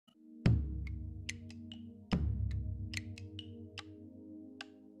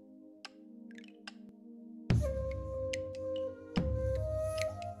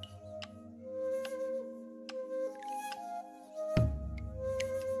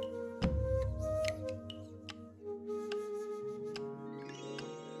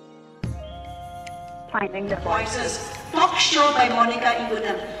Finding the Voices talk show by Monica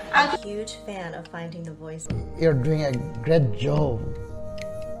Igudan. I'm a huge fan of Finding the Voice. You're doing a great job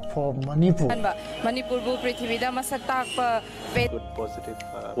for Manipur. Manipur prithivida masatak good positive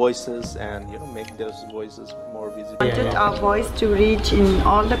voices and make those voices more visible. We wanted our voice to reach in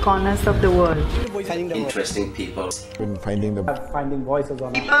all the corners of the world. Interesting people. Been finding voices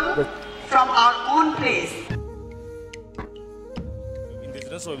on People from our own place.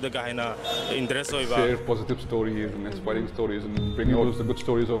 Share positive stories and inspiring stories and bring out the good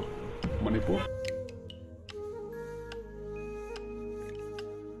stories of Manipur.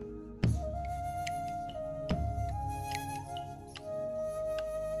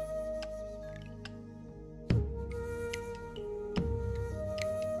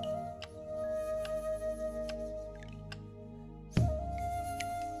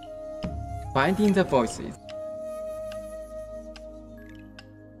 Finding the Voices.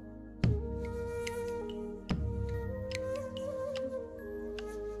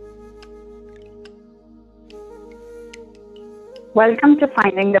 Welcome to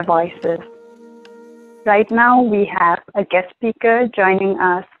Finding the Voices. Right now we have a guest speaker joining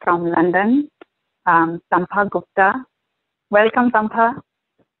us from London, Tampha Gupta. Welcome, Tampha.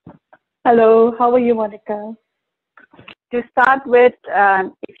 Hello, how are you, Monica? To start with,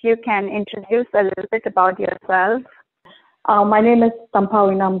 if you can introduce a little bit about yourself. My name is Tampha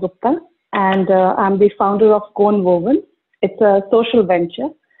Oinam Gupta, and I'm the founder of Kone Wovens. It's a social venture,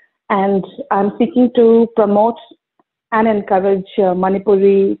 and I'm seeking to promote and encourage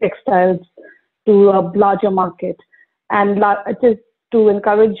Manipuri textiles to a larger market. And it is to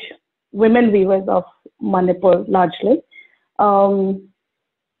encourage women weavers of Manipur largely. I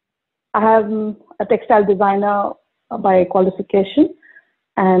am a textile designer by qualification,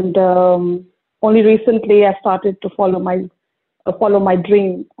 and only recently I started to follow my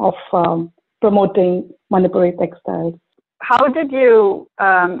dream of promoting Manipuri textiles. How did you,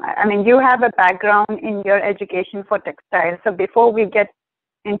 you have a background in your education for textiles. So before we get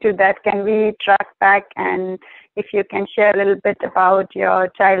into that, can we track back, and if you can share a little bit about your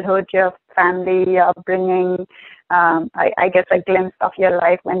childhood, your family, your upbringing, I guess a glimpse of your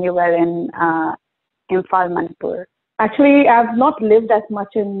life when you were in Imphal, Manipur. Actually, I've not lived as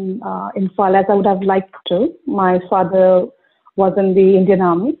much in Imphal as I would have liked to. My father was in the Indian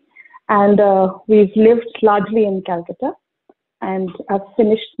Army, and we've lived largely in Calcutta. And I've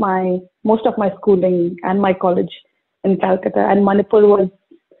finished most of my schooling and my college in Calcutta. And Manipur was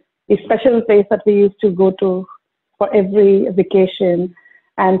a special place that we used to go to for every vacation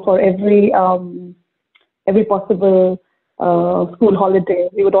and for every possible school holiday.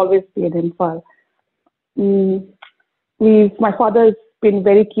 We would always be in Imphal. My father has been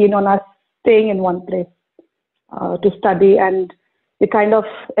very keen on us staying in one place to study, and the kind of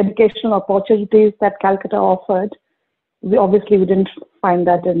educational opportunities that Calcutta offered, we didn't find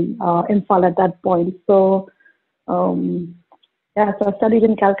that in Imphal at that point. So, so I studied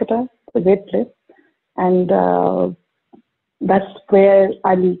in Calcutta. It's a great place. And that's where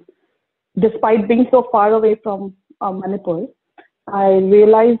despite being so far away from Manipur, I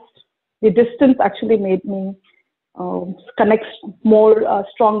realized the distance actually made me connect more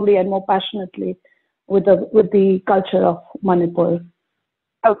strongly and more passionately with the culture of Manipur.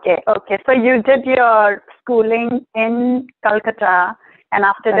 Okay. So you did your schooling in Calcutta, and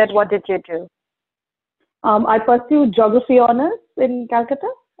after that, what did you do? I pursued geography honors in Calcutta,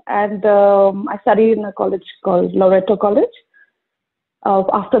 and I studied in a college called Loreto College.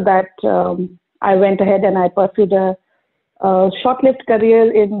 After that, I went ahead and I pursued a short-lived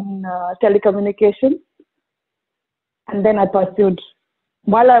career in telecommunications, and then I pursued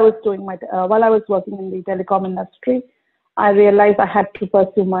while I was working in the telecom industry. I realized I had to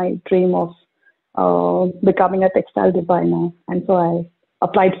pursue my dream of becoming a textile designer. And so I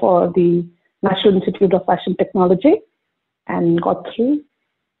applied for the National Institute of Fashion Technology and got through.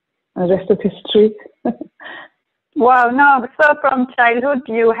 The rest is history. Wow, no, so from childhood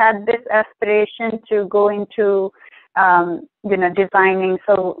you had this aspiration to go into, designing.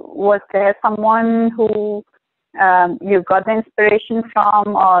 So was there someone who you got the inspiration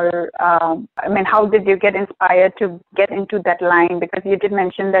from, or how did you get inspired to get into that line? Because you did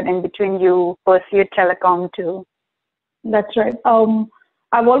mention that in between you pursued telecom too. That's right.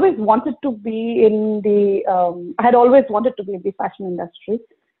 I've always wanted to be I had always wanted to be in the fashion industry,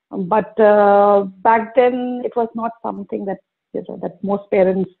 but back then it was not something that that most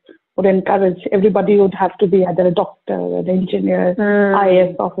parents would encourage. Everybody would have to be either a doctor, an engineer,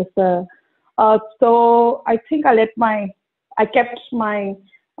 IAS officer. So I think I kept my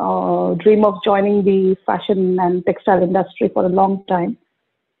dream of joining the fashion and textile industry for a long time.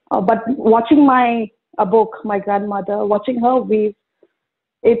 But watching my Abok, my grandmother, watching her weave,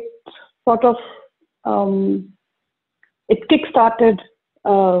 it sort of it kick-started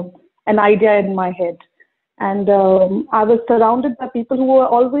an idea in my head. And I was surrounded by people who were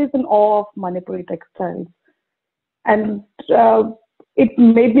always in awe of Manipuri textiles. And it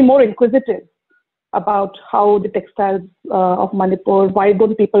made me more inquisitive about how the textiles of Manipur, why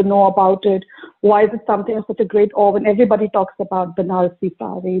don't people know about it? Why is it something of such a great awe when everybody talks about Banarsi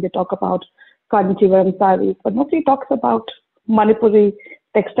sari, they talk about Kanchivaram saris, but nobody talks about Manipuri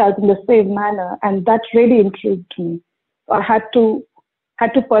textiles in the same manner, and that really intrigued me. So I had to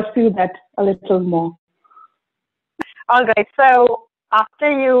pursue that a little more. All right. So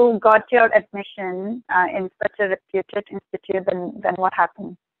after you got your admission in such a reputed institute, then what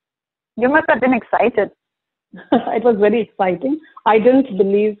happened? You must have been excited. It was very exciting. I didn't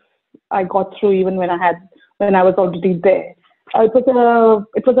believe I got through even when I was already there.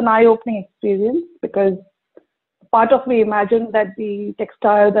 It was an eye-opening experience because part of me imagined that the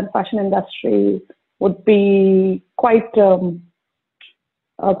textiles and fashion industry would be quite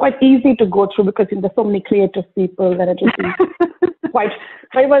easy to go through because there's so many creative people that it would be quite.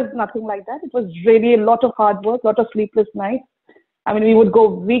 But it was nothing like that. It was really a lot of hard work, a lot of sleepless nights. I mean, we would go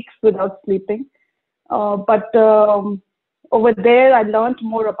weeks without sleeping. But over there, I learned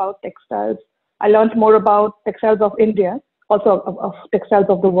more about textiles. I learned more about textiles of India, also of textiles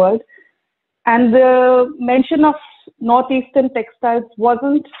of the world. And the mention of Northeastern textiles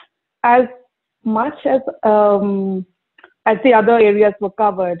wasn't as much as the other areas were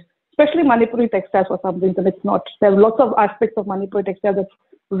covered, especially Manipuri textiles for some reason. It's not. There are lots of aspects of Manipuri textiles that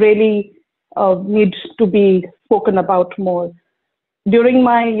really need to be spoken about more. During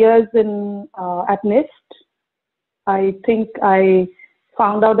my years at NIST, I think I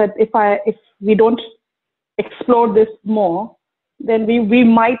found out that if we don't explore this more, then we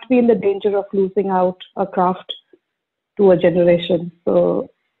might be in the danger of losing out a craft to a generation.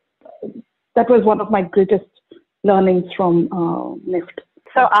 So that was one of my greatest learnings from NIFT.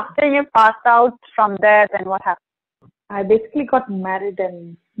 So after you passed out from there, then what happened? I basically got married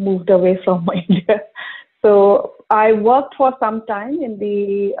and moved away from India. So I worked for some time in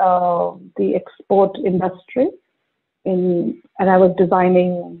the export industry, and I was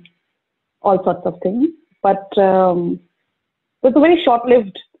designing all sorts of things. But it was a very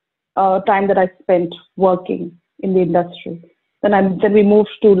short-lived time that I spent working in the industry. Then we moved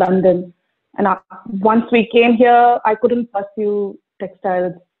to London, and once we came here, I couldn't pursue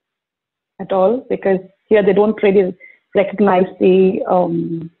textiles at all because here they don't really recognize the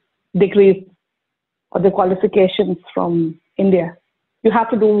degrees or the qualifications from India. You have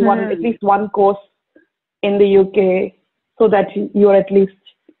to do at least one course in the UK so that you are at least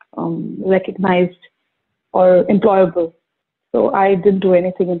recognized or employable. So I didn't do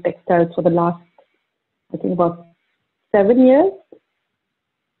anything in textiles for the last, I think, about 7 years.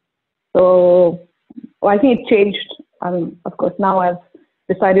 So I think it changed. I mean, of course, now I've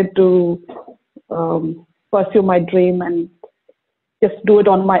decided to pursue my dream and just do it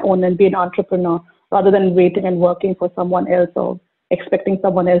on my own and be an entrepreneur rather than waiting and working for someone else or expecting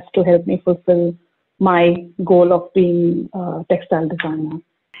someone else to help me fulfill my goal of being a textile designer.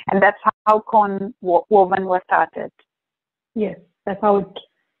 And that's how Kone Wovens was started. Yes, that's how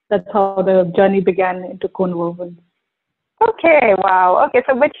the journey began into Kone Wovens. Okay, wow. Okay,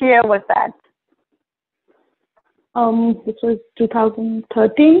 so which year was that? This was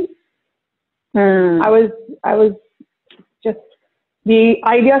 2013. I was just, the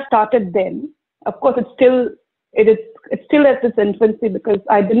idea started then. Of course, it's still at its infancy because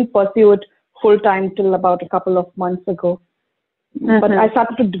I didn't pursue it full time till about a couple of months ago. But I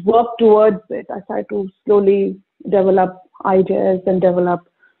started to work towards it. I started to slowly develop ideas and develop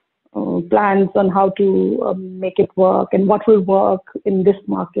plans on how to make it work and what will work in this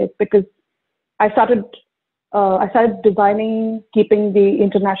market, because I started designing keeping the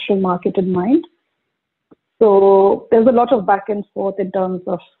international market in mind. So there's a lot of back and forth in terms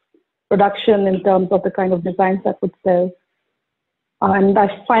of production, in terms of the kind of designs that would sell. And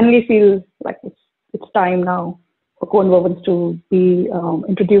I finally feel like it's time now for Kone Wovens to be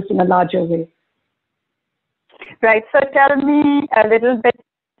introduced in a larger way. Right. So tell me a little bit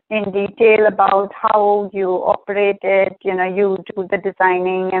in detail about how you operate it. You know, you do the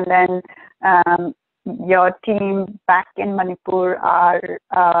designing, and then your team back in Manipur are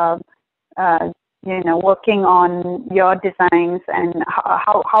working on your designs, and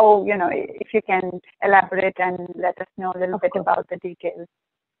how if you can elaborate and let us know a little bit about the details.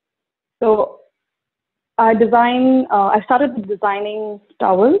 So I started designing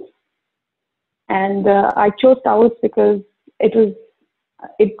towels, and I chose towels because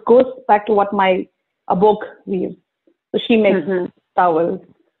it goes back to what my Abok weaves. So she makes towels.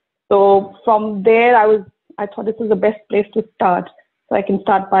 So from there, I thought this is the best place to start. So I can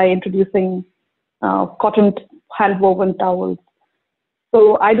start by introducing cotton hand-woven towels.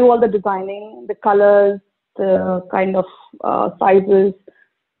 So I do all the designing, the colors, the kind of sizes.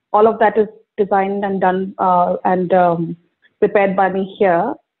 All of that is designed and done and prepared by me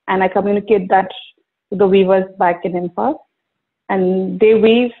here. And I communicate that to the weavers back in Imphal. And they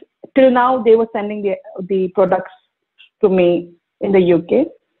weave. Till now, they were sending the products to me in the UK.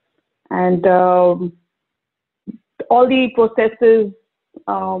 And all the processes,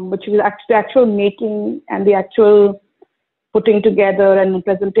 which is the actual making and the actual putting together and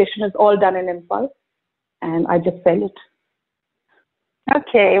presentation is all done in Imphal. And I just sell it.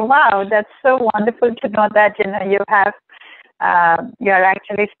 Okay, wow, that's so wonderful to know that you have you're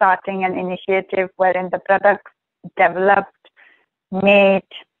actually starting an initiative wherein the products developed, made,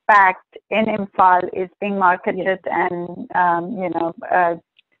 packed in Imphal is being marketed and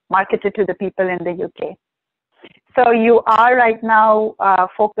marketed to the people in the UK. So you are right now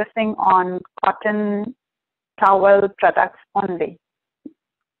focusing on cotton towel products only.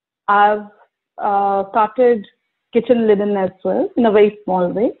 I've started kitchen linen as well in a very small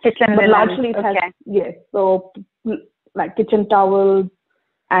way. Kitchen but linen, largely it has, okay. Yes. So like kitchen towels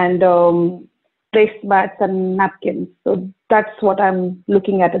and placemats and napkins. So that's what I'm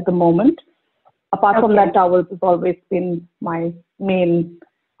looking at the moment. Apart from that, towels has always been my main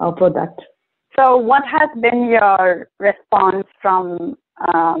product. So what has been your response from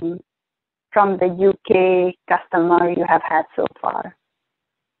the UK customer you have had so far?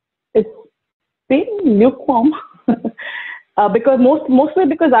 It's been lukewarm because mostly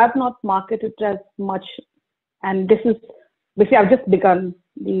because I've not marketed as much, and this is basically I've just begun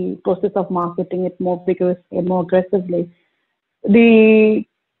the process of marketing it more vigorously and more aggressively.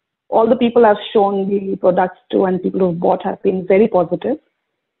 All the people I've shown the products to and people who've bought have been very positive.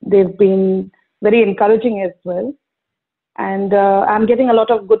 They've been very encouraging as well. And I'm getting a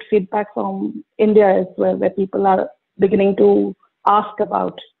lot of good feedback from India as well, where people are beginning to ask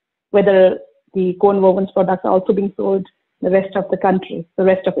about whether the Kone Wovens products are also being sold in the rest of the country, the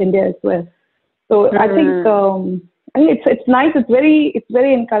rest of India as well. So I think it's nice. It's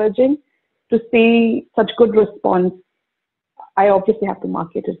very encouraging to see such good response. I obviously have to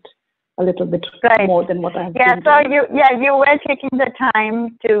market it a little bit more than what I have. Yeah. So you were taking the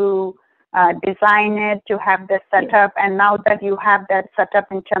time to design it, to have the setup, and now that you have that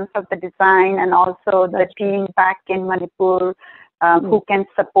setup in terms of the design and also the team back in Manipur who can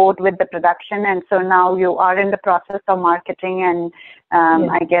support with the production, and so now you are in the process of marketing and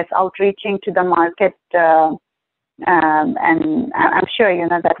I guess outreaching to the market, and I'm sure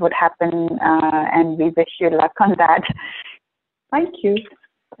that would happen, and we wish you luck on that. Thank you.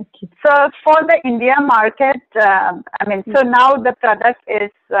 So for the India market, so now the product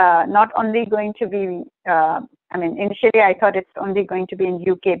is not only going to be, initially I thought it's only going to be in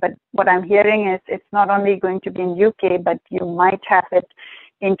UK, but what I'm hearing is it's not only going to be in UK, but you might have it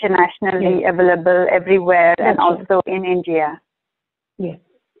internationally available everywhere. That's and also in India. Yes.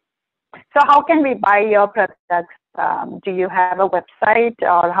 So how can we buy your products? Do you have a website,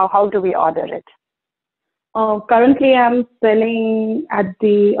 or how do we order it? Currently, I'm selling at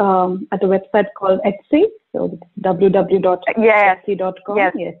the website called Etsy, so www.etsy.com.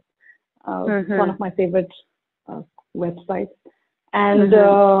 Yes, it's one of my favorite websites, and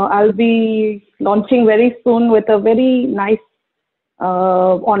I'll be launching very soon with a very nice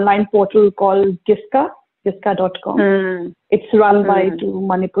online portal called Jiska.com. It's run by two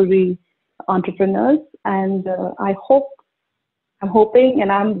Manipuri entrepreneurs, and I'm hoping,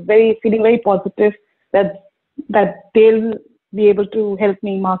 and I'm feeling very positive that they'll be able to help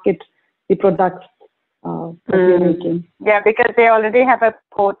me market the products that we're making. Yeah, because they already have a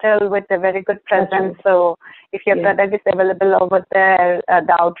portal with a very good presence. Right. So if your product is available over there,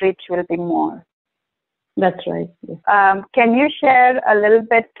 the outreach will be more. That's right. Yes. Can you share a little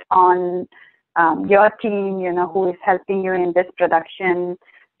bit on your team, who is helping you in this production,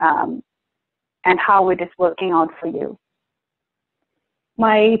 and how it is working out for you?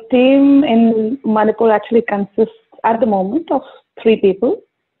 My team in Manipur actually consists at the moment of 3 people,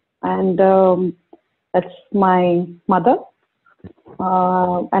 and that's my mother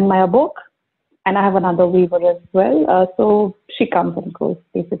and my abok, and I have another weaver as well. So she comes and goes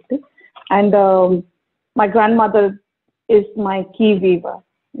basically, and my grandmother is my key weaver.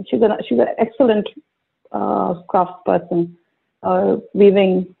 She's an excellent craft person.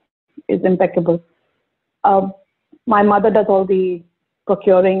 Weaving is impeccable. My mother does all the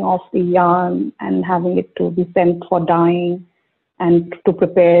procuring of the yarn and having it to be sent for dyeing and to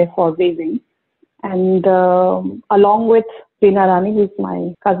prepare for weaving. And along with Reena Rani, who's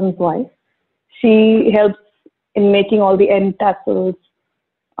my cousin's wife, she helps in making all the end tassels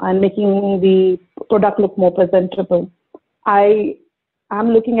and making the product look more presentable. I am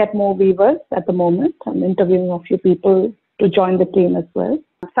looking at more weavers at the moment. I'm interviewing a few people to join the team as well.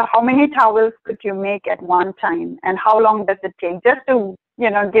 So how many towels could you make at one time, and how long does it take? Just to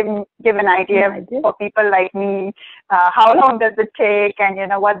give an idea for people like me, how long does it take,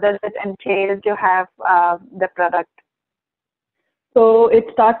 and what does it entail to have the product? So it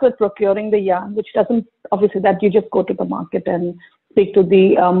starts with procuring the yarn, which doesn't, obviously, that you just go to the market and speak to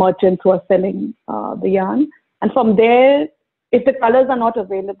the merchants who are selling the yarn. And from there, if the colors are not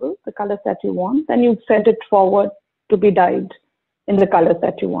available, the colors that you want, then you send it forward to be dyed in the colors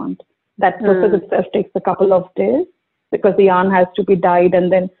that you want. That process itself takes a couple of days because the yarn has to be dyed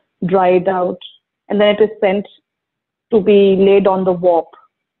and then dried out. And then it is sent to be laid on the warp.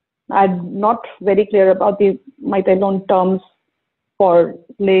 I'm not very clear about the Maitailoan terms for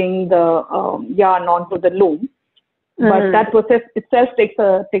laying the yarn onto the loom. But that process itself takes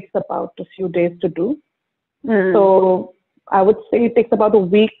about a few days to do. So I would say it takes about a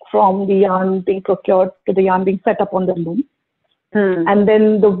week from the yarn being procured to the yarn being set up on the loom. And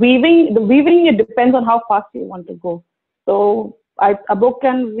then the weaving, it depends on how fast you want to go. So a book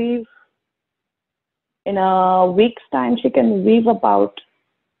can weave in a week's time. She can weave about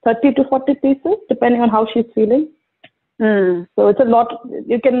 30 to 40 pieces, depending on how she's feeling. So it's a lot.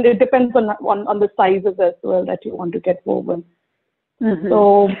 It depends on the sizes as well that you want to get woven.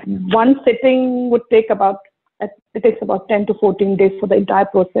 So one sitting would take it takes about 10 to 14 days for the entire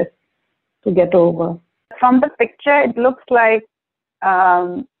process to get over. From the picture, it looks like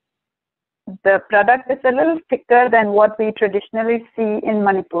the product is a little thicker than what we traditionally see in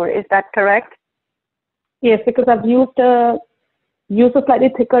Manipur. Is that correct? Yes, because I've used a slightly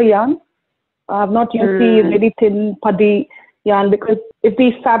thicker yarn. I've not used the really thin padi yarn, because if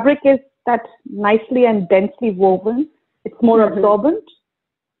the fabric is that nicely and densely woven, it's more absorbent.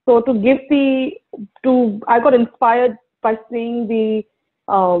 So I got inspired by seeing the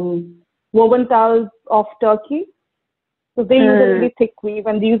woven towels of Turkey. So they use a really thick weave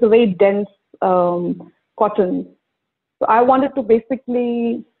and they use a very dense cotton. So I wanted to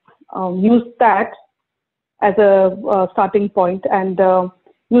basically use that as a starting point and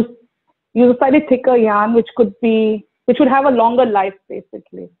use a slightly thicker yarn, which would have a longer life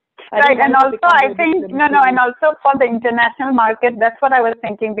basically. Right, and also I think, and also for the international market, that's what I was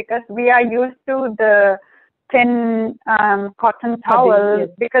thinking, because we are used to the thin cotton towels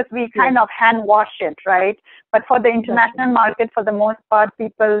because we kind of hand wash it, right? But for the international market, for the most part,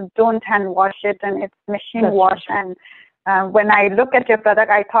 people don't hand wash it and it's machine wash. And when I look at your product,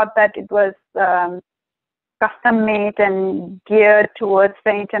 I thought that it was custom made and geared towards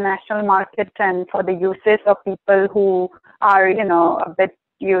the international market and for the uses of people who are, a bit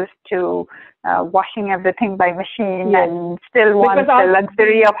used to washing everything by machine and still want the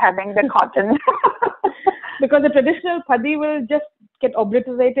luxury of having the cotton. Because the traditional padi will just get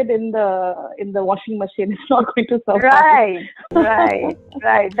obliterated in the washing machine. It's not going to survive. Right.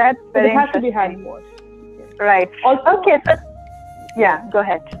 That's very it has to be hand washed. Right. Also, okay. So, go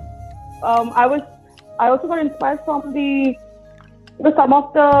ahead. I also got inspired from some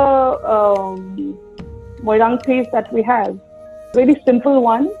of the moirang trees that we have. Really simple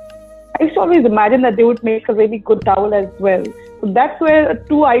one. I used to always imagine that they would make a really good towel as well. So that's where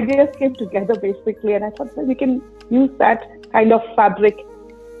two ideas came together basically, and I thought that we can use that kind of fabric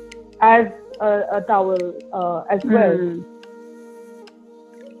as a towel as well.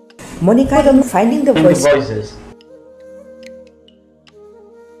 Monica, Finding the Voices.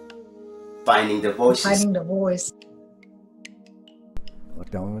 Finding the Voices. Finding the Voice.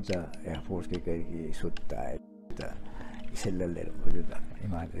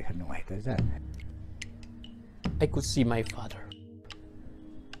 I could see my father.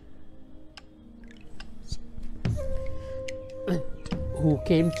 Who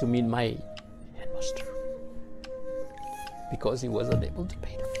came to meet my headmaster because he was unable to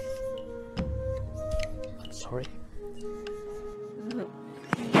pay the fee. I'm sorry.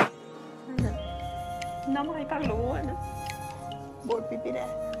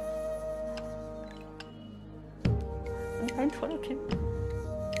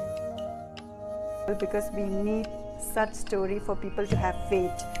 Because we need such story for people to have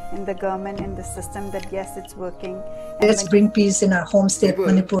faith in the government, in the system, that yes, it's working. Let's bring peace in our home state,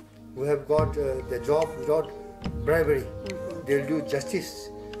 Manipur. Who have got the job without bribery, they'll do justice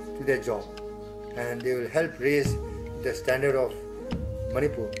to their job and they will help raise the standard of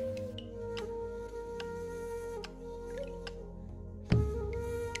Manipur.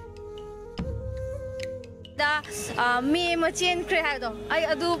 mi ma chen kre ha do ai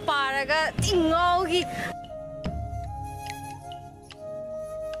adu paraga tingau gi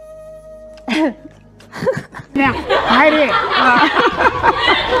Yeah, I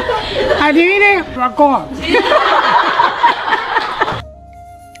did it.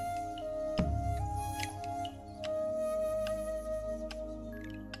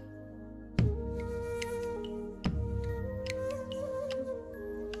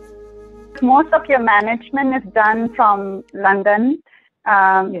 Most of your management is done from London.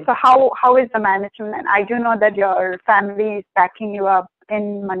 Yes. So how is the management? And I do know that your family is backing you up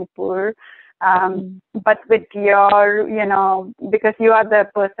in Manipur. But with your, because you are the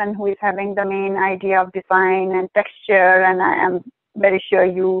person who is having the main idea of design and texture, and I am very sure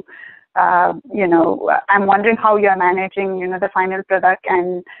you, I'm wondering how you are managing, the final product,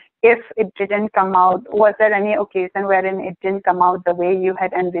 and if it didn't come out, was there any occasion wherein it didn't come out the way you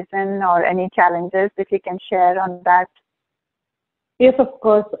had envisioned, or any challenges, if you can share on that? Yes, of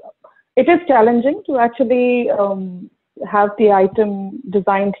course. It is challenging to actually have the item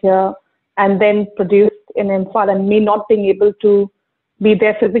designed here and then produced in Imphal, and me not being able to be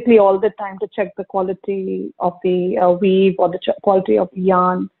there physically all the time to check the quality of the weave or the quality of the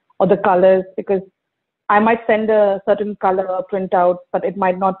yarn or the colors, because I might send a certain color printout, but it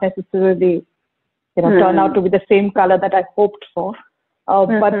might not necessarily, turn out to be the same color that I hoped for.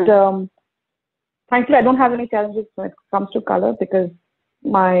 But thankfully, I don't have any challenges when it comes to color, because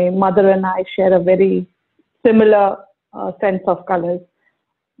my mother and I share a very similar sense of colors.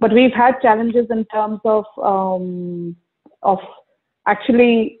 But we've had challenges in terms of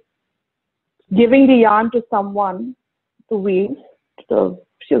actually giving the yarn to someone to weave. So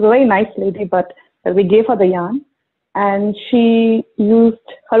she was a very nice lady, but we gave her the yarn, and she used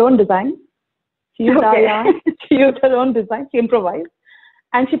her own design. She used our yarn. She used her own design. She improvised,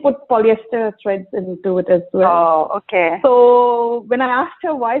 and she put polyester threads into it as well. Oh, okay. So when I asked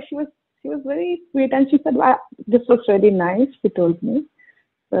her why, she was very sweet, and she said, well, "This looks really nice." She told me.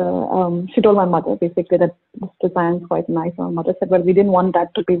 She told my mother basically that this design is quite nice. My mother said, "Well, we didn't want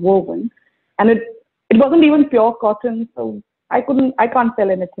that to be woven," and it wasn't even pure cotton, so I can't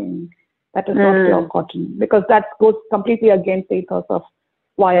sell anything that is not pure cotton, because that goes completely against the ethos of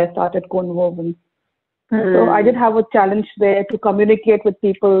why I started Kone Wovens. So I did have a challenge there to communicate with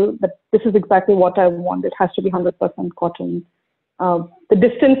people that this is exactly what I want. It has to be 100% cotton. The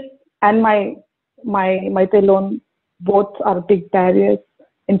distance and my Telon both are big barriers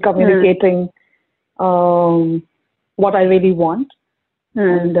in communicating what I really want,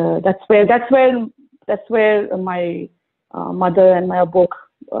 and that's where my mother and my abok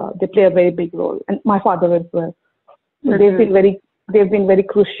they play a very big role, and my father as well. So they've been very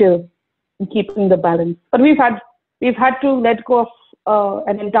crucial in keeping the balance. But we've had to let go of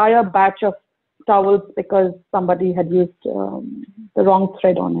an entire batch of towels because somebody had used the wrong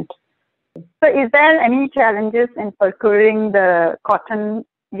thread on it. So is there any challenges in procuring the cotton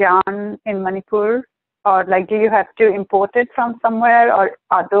yarn in Manipur, or do you have to import it from somewhere, or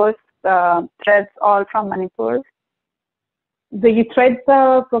are those threads all from Manipur? The threads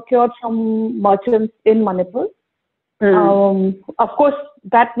are procured from merchants in Manipur. Of course,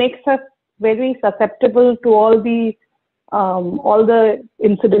 that makes us very susceptible to all the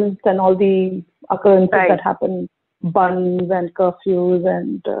incidents and all the occurrences that happen, buns and curfews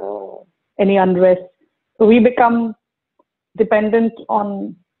and any unrest. So we become dependent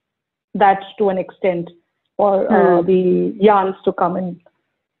on that to an extent, for the yarns to come in.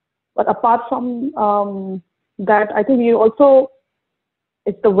 But apart from that, I think we also,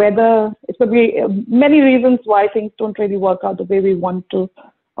 it's the weather, it's probably many reasons why things don't really work out the way we want to,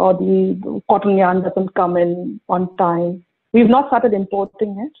 or the cotton yarn doesn't come in on time. We've not started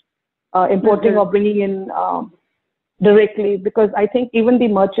importing it, or bringing in directly, because I think even the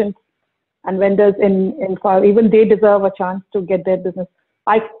merchants and vendors in far, even they deserve a chance to get their business.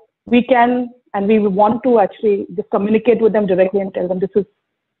 We can and we want to actually just communicate with them directly and tell them this is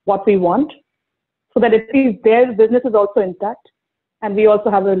what we want, so that at least their business is also intact, and we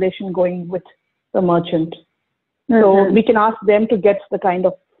also have a relation going with the merchant. So we can ask them to get the kind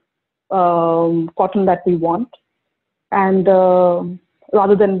of cotton that we want, and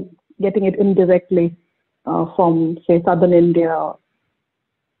rather than getting it indirectly from, say, southern India,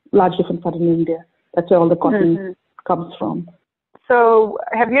 largely from southern India. That's where all the cotton comes from. So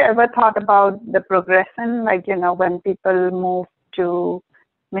have you ever thought about the progression, when people move to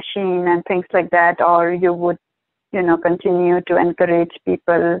machine and things like that, or you would, continue to encourage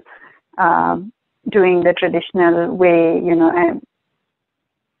people doing the traditional way, and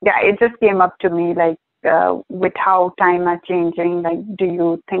it just came up to me, with how time are changing, do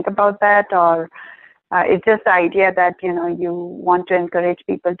you think about that, or it's just the idea that, you know, you want to encourage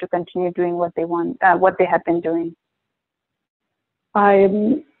people to continue doing what they want, what they have been doing?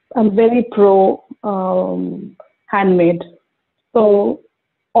 I'm very pro handmade. So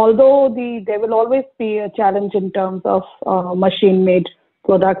although there will always be a challenge in terms of machine-made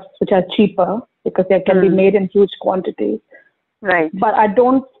products which are cheaper because they can be made in huge quantities. Right. But I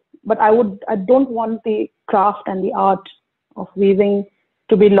don't want the craft and the art of weaving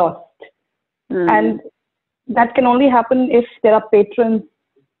to be lost. And that can only happen if there are patrons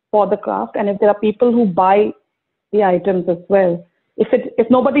for the craft and if there are people who buy the items as well. If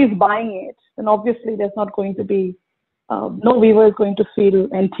nobody is buying it, then obviously there's not going to be, no weaver is going to feel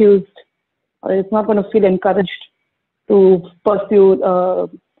enthused, or it's not going to feel encouraged to pursue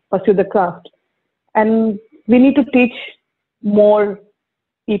the craft. And we need to teach more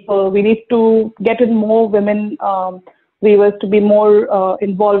people. We need to get in more women weavers to be more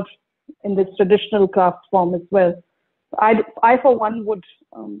involved in this traditional craft form as well. I for one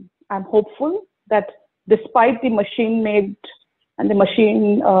I'm hopeful that despite the machine-made and the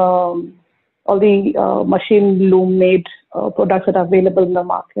machine, all the machine loom-made products that are available in the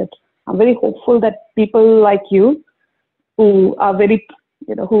market, I'm very hopeful that people like you, who are very,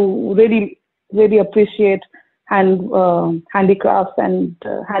 you know, who really, really appreciate handicrafts and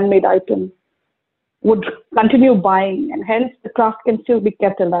handmade items, would continue buying, and hence the craft can still be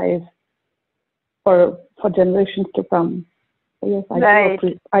kept alive for generations to come. So yes, right.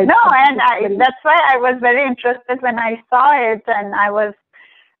 That's why I was very interested when I saw it, and I was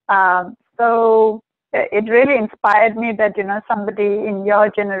so it really inspired me that, you know, somebody in your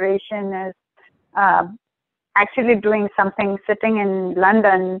generation is actually doing something, sitting in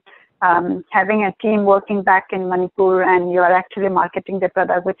London, having a team working back in Manipur, and you're actually marketing the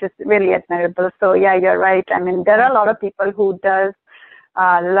product, which is really admirable. So yeah, you're right. I mean, there are a lot of people who does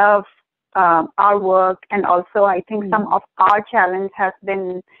love our work, and also I think some of our challenge has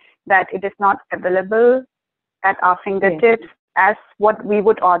been that it is not available at our fingertips as what we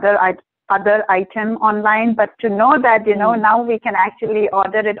would order other item online. But to know that, you know, now we can actually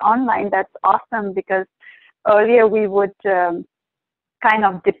order it online, that's awesome, because earlier we would kind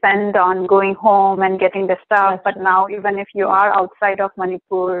of depend on going home and getting the stuff. But now, even if you are outside of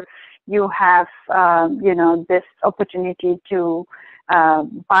Manipur, you have, you know, this opportunity to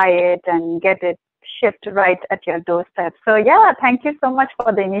buy it and get it shipped right at your doorstep. So yeah, thank you so much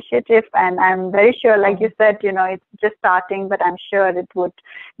for the initiative, and I'm very sure, like you said, you know, it's just starting, but I'm sure it would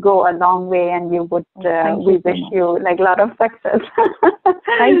go a long way, and you would, we wish you like a lot of success.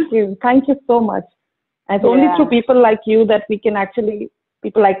 Thank you so much. And it's only through people like you that we can actually,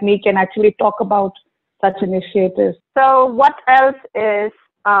 people like me can actually talk about such initiatives. So what else is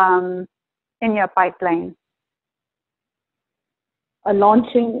in your pipeline? A launch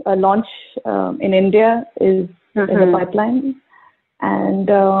in India is in the pipeline, and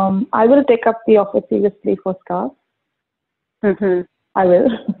I will take up the offer seriously for scarves. I will.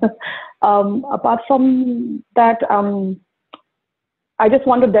 Apart from that, I just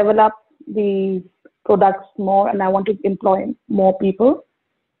want to develop the products more, and I want to employ more people,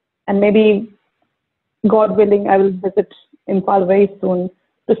 and maybe, God willing, I will visit Imphal very soon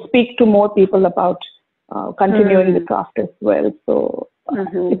to speak to more people about continuing the craft as well. So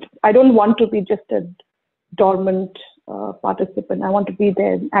I don't want to be just a dormant participant. I want to be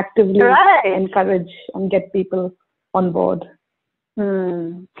there and actively encourage and get people on board.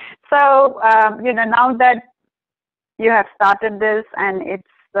 So, you know, now that you have started this and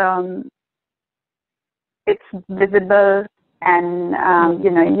it's visible, and you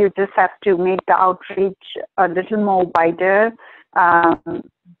know, you just have to make the outreach a little more wider.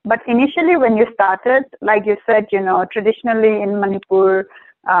 But initially, when you started, like you said, you know, traditionally in Manipur,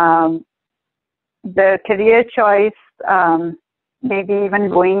 the career choice, maybe even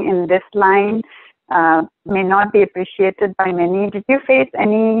going in this line, may not be appreciated by many. Did you face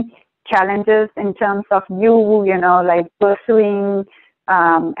any challenges in terms of you know, like pursuing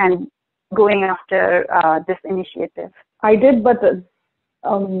and going after this initiative? I did, but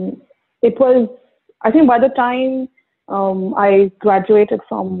it was, I think by the time I graduated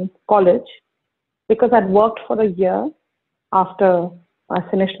from college, because I'd worked for a year after I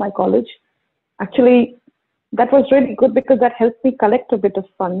finished my college. Actually, that was really good because that helped me collect a bit of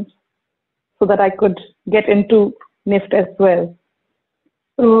funds so that I could get into NIFT as well.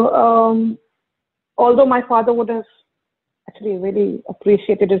 So, although my father would have actually really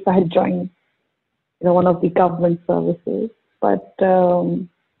appreciated if I had joined, you know, one of the government services, but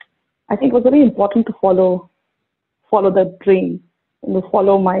I think it was very important to follow the dream and to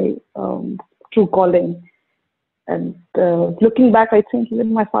follow my true calling. And looking back, I think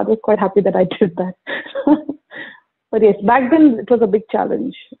even my father was quite happy that I did that. But yes, back then it was a big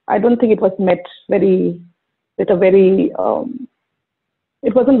challenge. I don't think it was met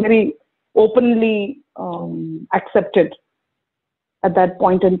it wasn't very openly accepted at that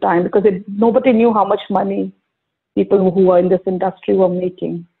point in time, because nobody knew how much money people who were in this industry were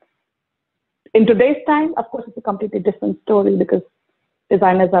making. In today's time, of course, it's a completely different story, because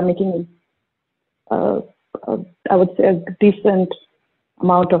designers are making, I would say, a decent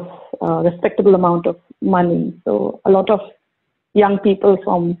amount of, respectable amount of money. So a lot of young people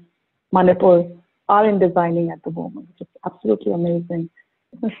from Manipur are in designing at the moment, which is absolutely amazing.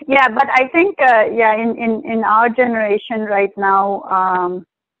 Yeah, but I think, in our generation right now,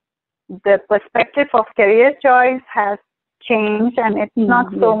 the perspective of career choice has changed, and it's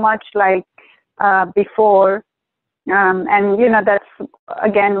not so much like before. And, you know, that's,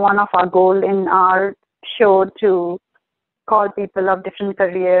 again, one of our goals in our show, to call people of different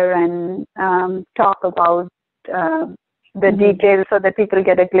career and talk about the details, so that people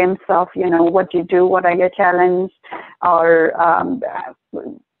get a glimpse of, you know, what you do, what are your challenges, or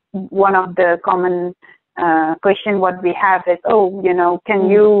one of the common question what we have is, you know, can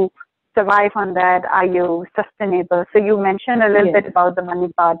you survive on that? Are you sustainable? So you mentioned a little bit about the money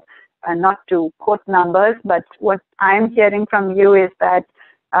part, not to quote numbers, but what I'm hearing from you is that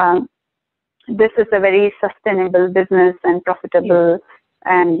this is a very sustainable business and profitable,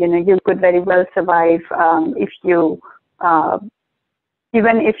 and, you know, you could very well survive if you,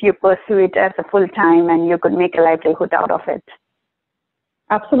 even if you pursue it as a full time, and you could make a livelihood out of it.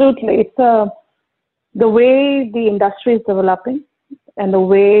 Absolutely. It's the way the industry is developing, and the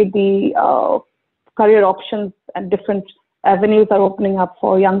way the career options and different avenues are opening up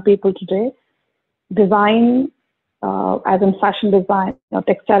for young people today. Design, as in fashion design or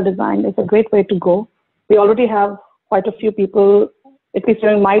textile design, is a great way to go. We already have quite a few people, at least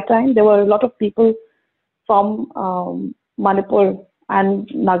during my time, there were a lot of people from Manipur and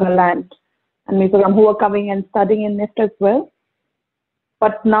Nagaland and Mizoram who were coming and studying in NIST as well.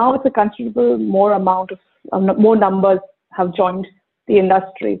 But now it's a considerable more amount of, more numbers have joined the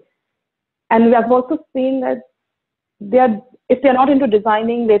industry. And we have also seen that if they're not into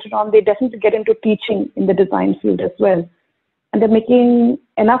designing later on, they definitely get into teaching in the design field as well. And they're making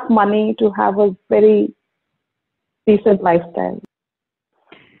enough money to have a very decent lifestyle.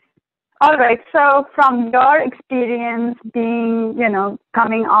 All right. So from your experience being, you know,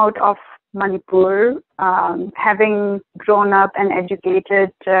 coming out of Manipur, having grown up and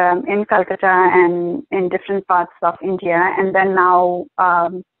educated in Calcutta and in different parts of India, and then now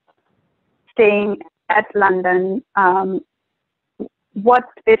staying at London, what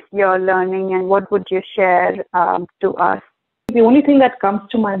is your learning, and what would you share to us? The only thing that comes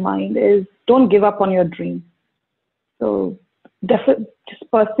to my mind is, don't give up on your dream. So definitely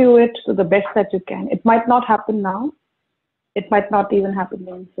just pursue it to the best that you can. It might not happen now. It might not even happen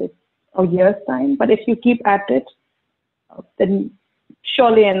in, say, a year's time. But if you keep at it, then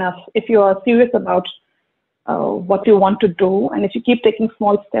surely enough, if you are serious about what you want to do, and if you keep taking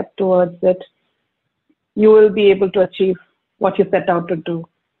small steps towards it, you will be able to achieve what you set out to do.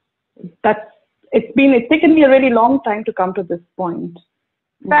 It's taken me a really long time to come to this point.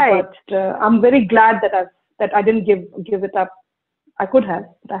 Right. But I'm very glad that I didn't give it up. I could have,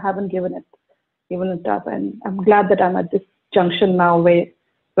 but I haven't given it up. And I'm glad that I'm at this junction now where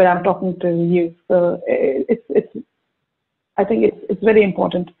I'm talking to you. So I think it's very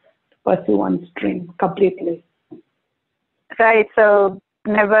important to pursue one's dream completely. Right. So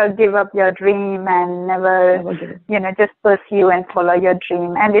never give up your dream, and never you know, just pursue and follow your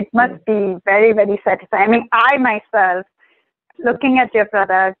dream. And it must be very, very satisfying. I mean, I myself, looking at your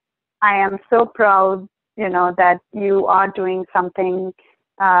product, I am so proud, you know, that you are doing something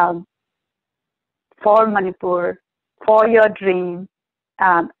for Manipur, for your dream,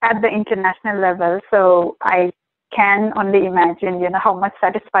 at the international level. So I can only imagine, you know, how much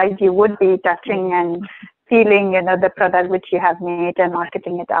satisfied you would be touching and feeling, you know, the product which you have made and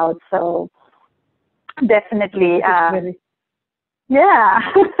marketing it out. So definitely, yeah.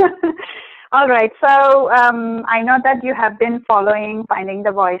 All right. So I know that you have been following Finding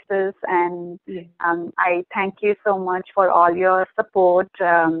the Voices, and I thank you so much for all your support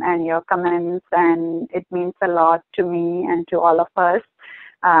and your comments, and it means a lot to me and to all of us.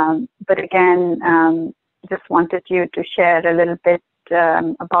 But again, just wanted you to share a little bit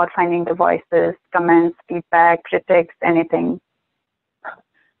about Finding the Voices, comments, feedback, critics, anything.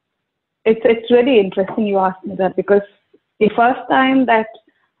 It's really interesting you asked me that, because the first time that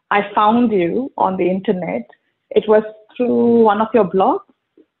I found you on the internet, it was through one of your blogs.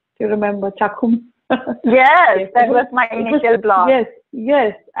 Do you remember, Chakum? Yes, that was my initial blog.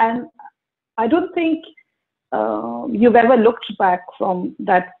 Yes, and I don't think you've ever looked back from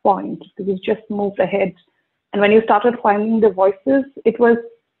that point. You've just moved ahead. And when you started finding the voices, it was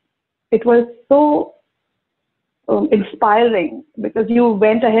so inspiring, because you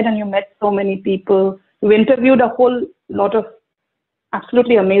went ahead and you met so many people. You interviewed a whole lot of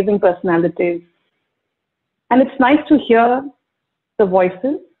absolutely amazing personalities. And it's nice to hear the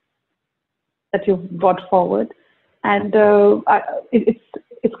voices that you've brought forward. And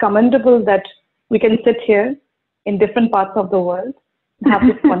it's commendable that we can sit here in different parts of the world and have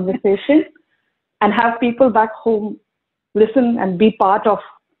this conversation and have people back home listen and be part of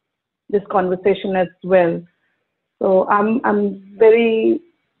this conversation as well. So I'm very,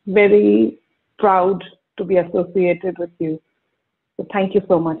 very proud to be associated with you. So thank you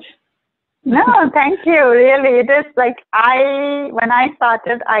so much. No, thank you. Really, it is like when I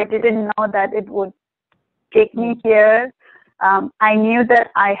started, I didn't know that it would take me here. I knew that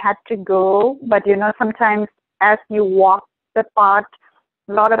I had to go, but sometimes as you walk the path,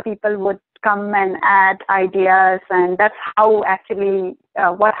 a lot of people would come and add ideas, and that's how actually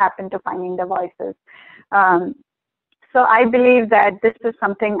what happened to Finding the Voices. So I believe that this is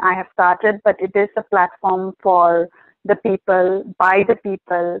something I have started, but it is a platform for the people, by the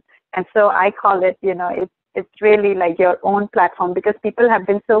people. And so I call it, it's really like your own platform, because people have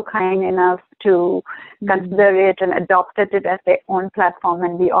been so kind enough to consider it and adopted it as their own platform,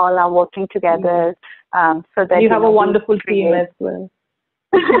 and we all are working together so that you have a wonderful team as well.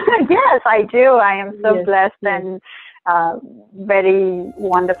 Yes, I do. I am so blessed and very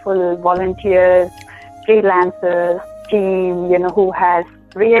wonderful volunteers, freelancers, team, who has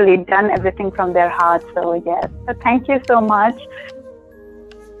really done everything from their heart. So yes, so thank you so much.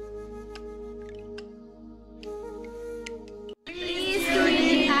 Please do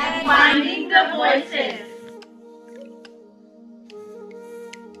it at Finding the Voices.